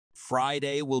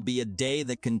Friday will be a day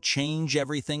that can change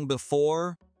everything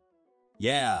before?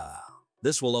 Yeah,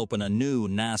 this will open a new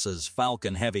NASA's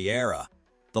Falcon Heavy era.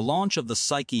 The launch of the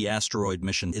Psyche asteroid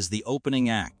mission is the opening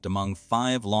act among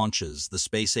 5 launches the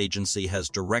space agency has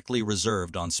directly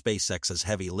reserved on SpaceX's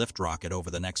heavy lift rocket over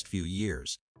the next few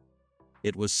years.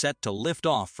 It was set to lift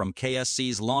off from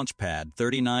KSC's launch pad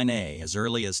 39A as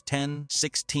early as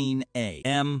 10:16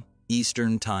 a.m.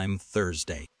 Eastern Time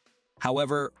Thursday.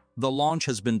 However, the launch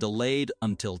has been delayed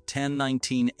until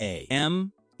 10:19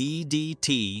 a.m.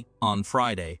 EDT on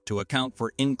Friday to account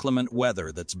for inclement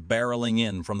weather that's barreling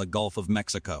in from the Gulf of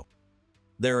Mexico.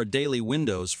 There are daily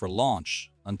windows for launch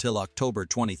until October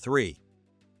 23.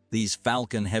 These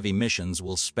Falcon Heavy missions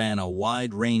will span a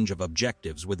wide range of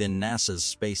objectives within NASA's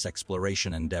space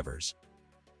exploration endeavors.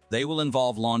 They will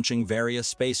involve launching various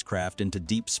spacecraft into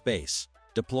deep space,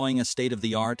 deploying a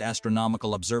state-of-the-art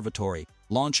astronomical observatory,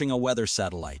 launching a weather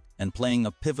satellite, and playing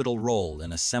a pivotal role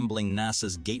in assembling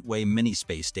NASA's Gateway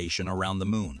mini-space station around the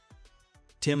Moon.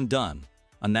 Tim Dunn,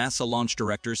 a NASA launch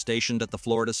director stationed at the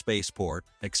Florida spaceport,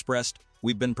 expressed,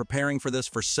 "We've been preparing for this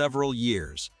for several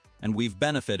years, and we've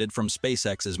benefited from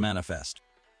SpaceX's manifest."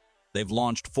 They've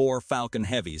launched 4 Falcon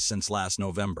Heavies since last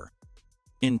November.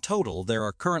 In total, there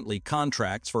are currently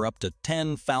contracts for up to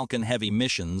 10 Falcon Heavy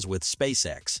missions with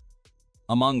SpaceX.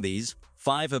 Among these,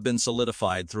 5 have been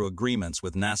solidified through agreements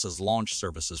with NASA's Launch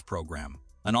Services Program,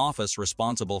 an office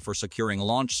responsible for securing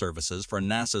launch services for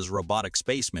NASA's robotic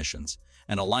space missions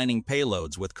and aligning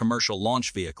payloads with commercial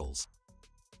launch vehicles.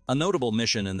 A notable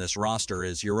mission in this roster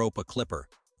is Europa Clipper,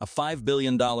 a $5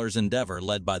 billion endeavor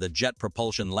led by the Jet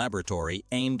Propulsion Laboratory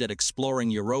aimed at exploring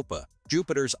Europa,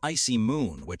 Jupiter's icy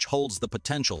moon, which holds the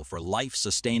potential for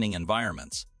life-sustaining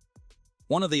environments.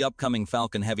 One of the upcoming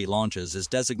Falcon Heavy launches is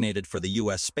designated for the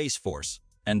U.S. Space Force,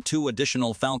 and 2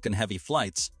 additional Falcon Heavy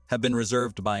flights have been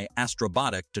reserved by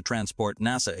Astrobotic to transport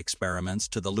NASA experiments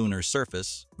to the lunar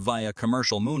surface via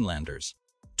commercial moonlanders.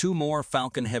 2 more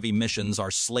Falcon Heavy missions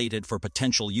are slated for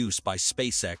potential use by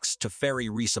SpaceX to ferry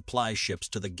resupply ships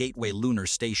to the Gateway lunar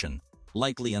station,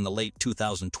 likely in the late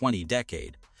 2020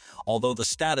 decade, although the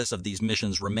status of these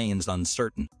missions remains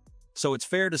uncertain. So it's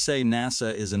fair to say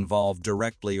NASA is involved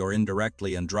directly or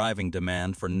indirectly in driving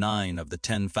demand for 9 of the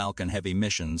 10 Falcon Heavy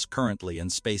missions currently in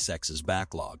SpaceX's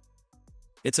backlog.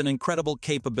 It's an incredible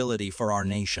capability for our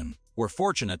nation. We're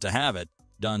fortunate to have it,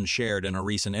 Dunn shared in a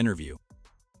recent interview.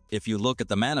 If you look at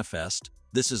the manifest,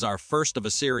 this is our first of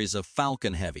a series of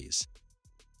Falcon Heavies.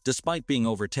 Despite being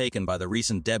overtaken by the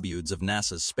recent debuts of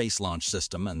NASA's Space Launch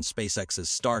System and SpaceX's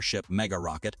Starship mega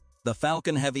rocket, the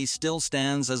Falcon Heavy still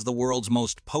stands as the world's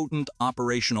most potent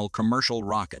operational commercial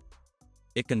rocket.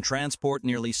 It can transport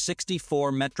nearly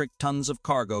 64 metric tons of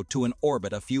cargo to an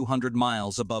orbit a few hundred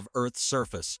miles above Earth's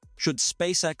surface, should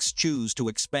SpaceX choose to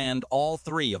expand all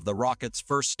 3 of the rocket's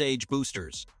first-stage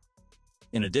boosters.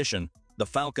 In addition, the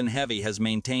Falcon Heavy has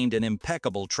maintained an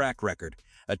impeccable track record,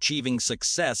 achieving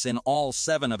success in all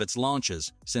 7 of its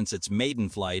launches since its maiden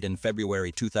flight in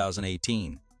February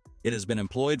 2018. It has been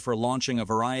employed for launching a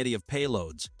variety of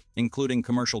payloads, including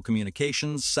commercial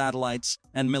communications, satellites,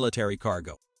 and military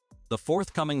cargo. The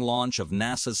forthcoming launch of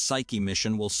NASA's Psyche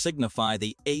mission will signify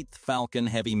the 8th Falcon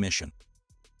Heavy mission.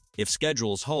 If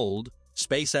schedules hold,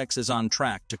 SpaceX is on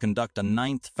track to conduct a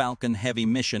 9th Falcon Heavy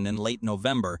mission in late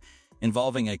November,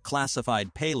 involving a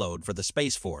classified payload for the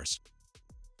Space Force.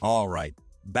 All right.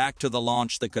 Back to the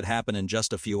launch that could happen in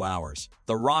just a few hours.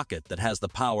 The rocket that has the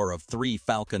power of 3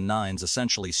 Falcon 9s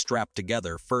essentially strapped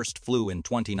together first flew in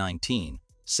 2019,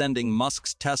 sending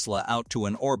Musk's Tesla out to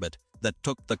an orbit that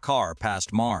took the car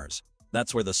past Mars.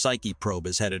 That's where the Psyche probe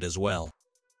is headed as well.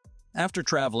 After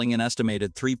traveling an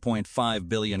estimated 3.5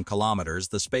 billion kilometers,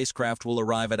 the spacecraft will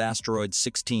arrive at asteroid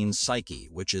 16 Psyche,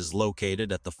 which is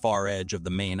located at the far edge of the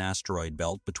main asteroid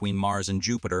belt between Mars and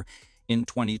Jupiter, in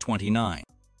 2029.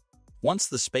 Once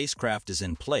the spacecraft is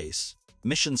in place,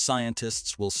 mission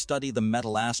scientists will study the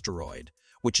Metal Asteroid,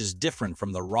 which is different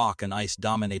from the rock and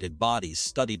ice-dominated bodies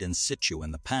studied in situ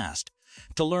in the past,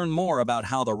 to learn more about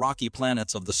how the rocky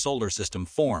planets of the solar system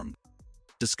formed.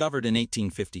 Discovered in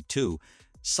 1852,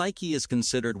 Psyche is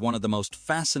considered one of the most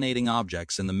fascinating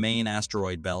objects in the main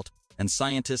asteroid belt, and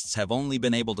scientists have only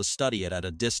been able to study it at a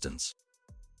distance.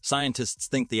 Scientists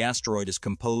think the asteroid is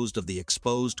composed of the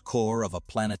exposed core of a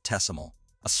planetesimal,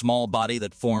 a small body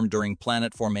that formed during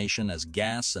planet formation as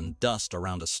gas and dust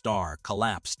around a star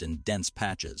collapsed in dense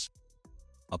patches.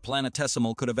 A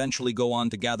planetesimal could eventually go on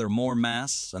to gather more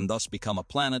mass and thus become a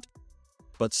planet,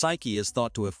 but Psyche is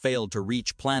thought to have failed to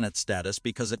reach planet status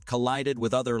because it collided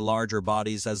with other larger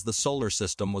bodies as the solar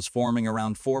system was forming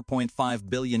around 4.5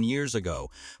 billion years ago,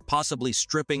 possibly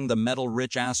stripping the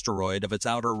metal-rich asteroid of its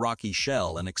outer rocky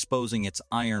shell and exposing its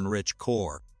iron-rich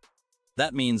core.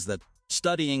 That means that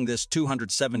studying this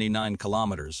 279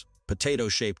 kilometers,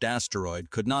 potato-shaped asteroid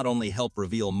could not only help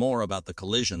reveal more about the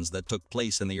collisions that took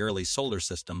place in the early solar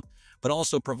system, but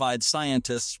also provide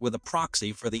scientists with a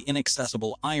proxy for the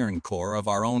inaccessible iron core of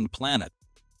our own planet.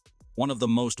 One of the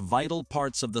most vital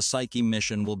parts of the Psyche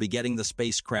mission will be getting the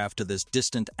spacecraft to this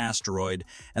distant asteroid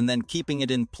and then keeping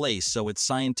it in place so its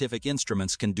scientific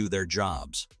instruments can do their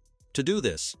jobs. To do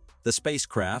this, the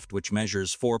spacecraft, which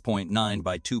measures 4.9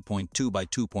 by 2.2 by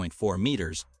 2.4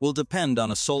 meters, will depend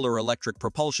on a solar electric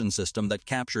propulsion system that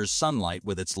captures sunlight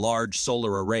with its large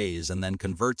solar arrays and then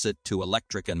converts it to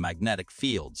electric and magnetic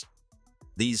fields.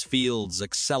 These fields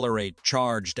accelerate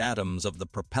charged atoms of the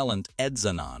propellant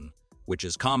xenon, which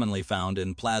is commonly found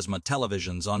in plasma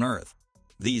televisions on Earth.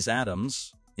 These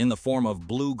atoms, in the form of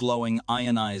blue-glowing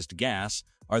ionized gas,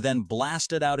 are then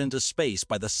blasted out into space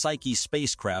by the Psyche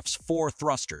spacecraft's 4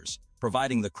 thrusters,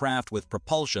 providing the craft with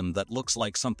propulsion that looks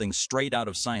like something straight out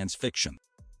of science fiction.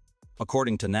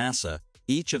 According to NASA,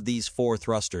 each of these 4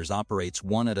 thrusters operates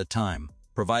one at a time,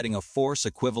 providing a force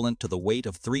equivalent to the weight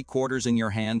of 3/4 in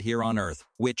your hand here on Earth,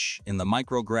 which, in the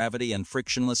microgravity and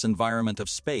frictionless environment of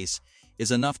space,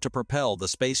 is enough to propel the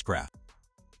spacecraft.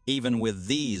 Even with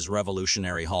these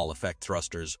revolutionary Hall effect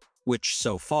thrusters, which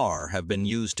so far have been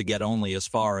used to get only as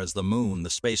far as the Moon, the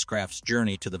spacecraft's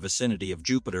journey to the vicinity of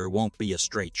Jupiter won't be a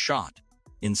straight shot.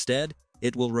 Instead,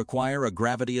 it will require a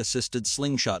gravity-assisted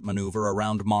slingshot maneuver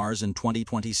around Mars in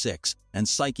 2026, and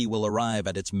Psyche will arrive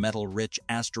at its metal-rich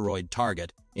asteroid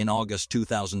target in August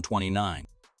 2029.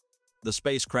 The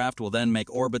spacecraft will then make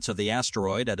orbits of the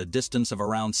asteroid at a distance of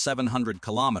around 700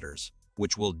 kilometers,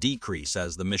 which will decrease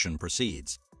as the mission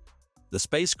proceeds. The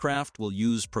spacecraft will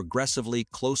use progressively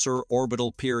closer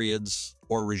orbital periods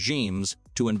or regimes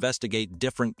to investigate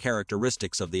different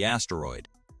characteristics of the asteroid.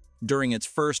 During its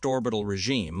first orbital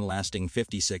regime, lasting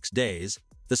 56 days,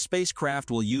 the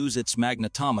spacecraft will use its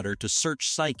magnetometer to search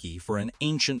Psyche for an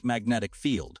ancient magnetic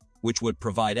field, which would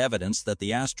provide evidence that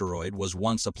the asteroid was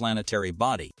once a planetary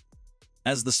body.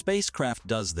 As the spacecraft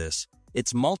does this,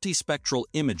 its multispectral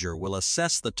imager will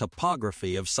assess the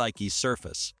topography of Psyche's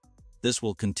surface. This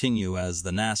will continue as the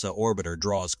NASA orbiter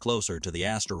draws closer to the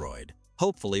asteroid,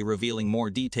 hopefully revealing more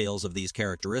details of these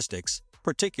characteristics,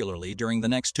 particularly during the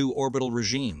next 2 orbital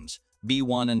regimes,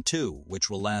 B1 and 2, which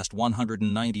will last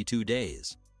 192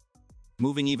 days.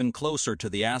 Moving even closer to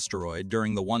the asteroid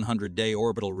during the 100-day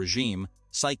orbital regime,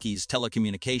 Psyche's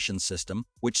telecommunications system,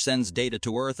 which sends data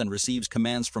to Earth and receives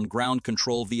commands from ground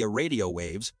control via radio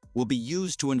waves, will be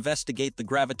used to investigate the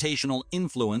gravitational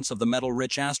influence of the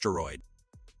metal-rich asteroid.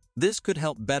 This could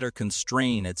help better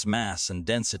constrain its mass and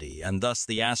density, and thus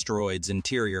the asteroid's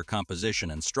interior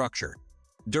composition and structure.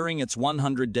 During its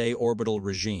 100-day orbital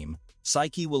regime,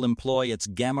 Psyche will employ its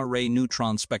gamma-ray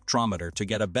neutron spectrometer to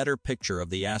get a better picture of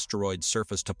the asteroid's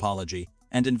surface topology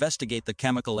and investigate the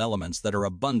chemical elements that are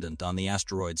abundant on the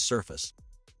asteroid's surface.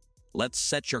 Let's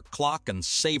set your clock and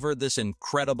savor this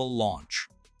incredible launch.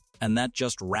 And that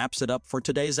just wraps it up for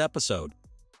today's episode.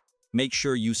 Make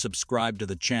sure you subscribe to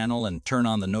the channel and turn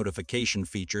on the notification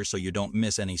feature so you don't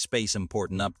miss any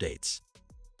space-important updates.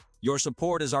 Your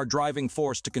support is our driving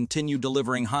force to continue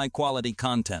delivering high-quality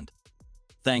content.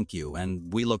 Thank you,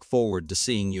 and we look forward to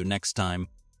seeing you next time.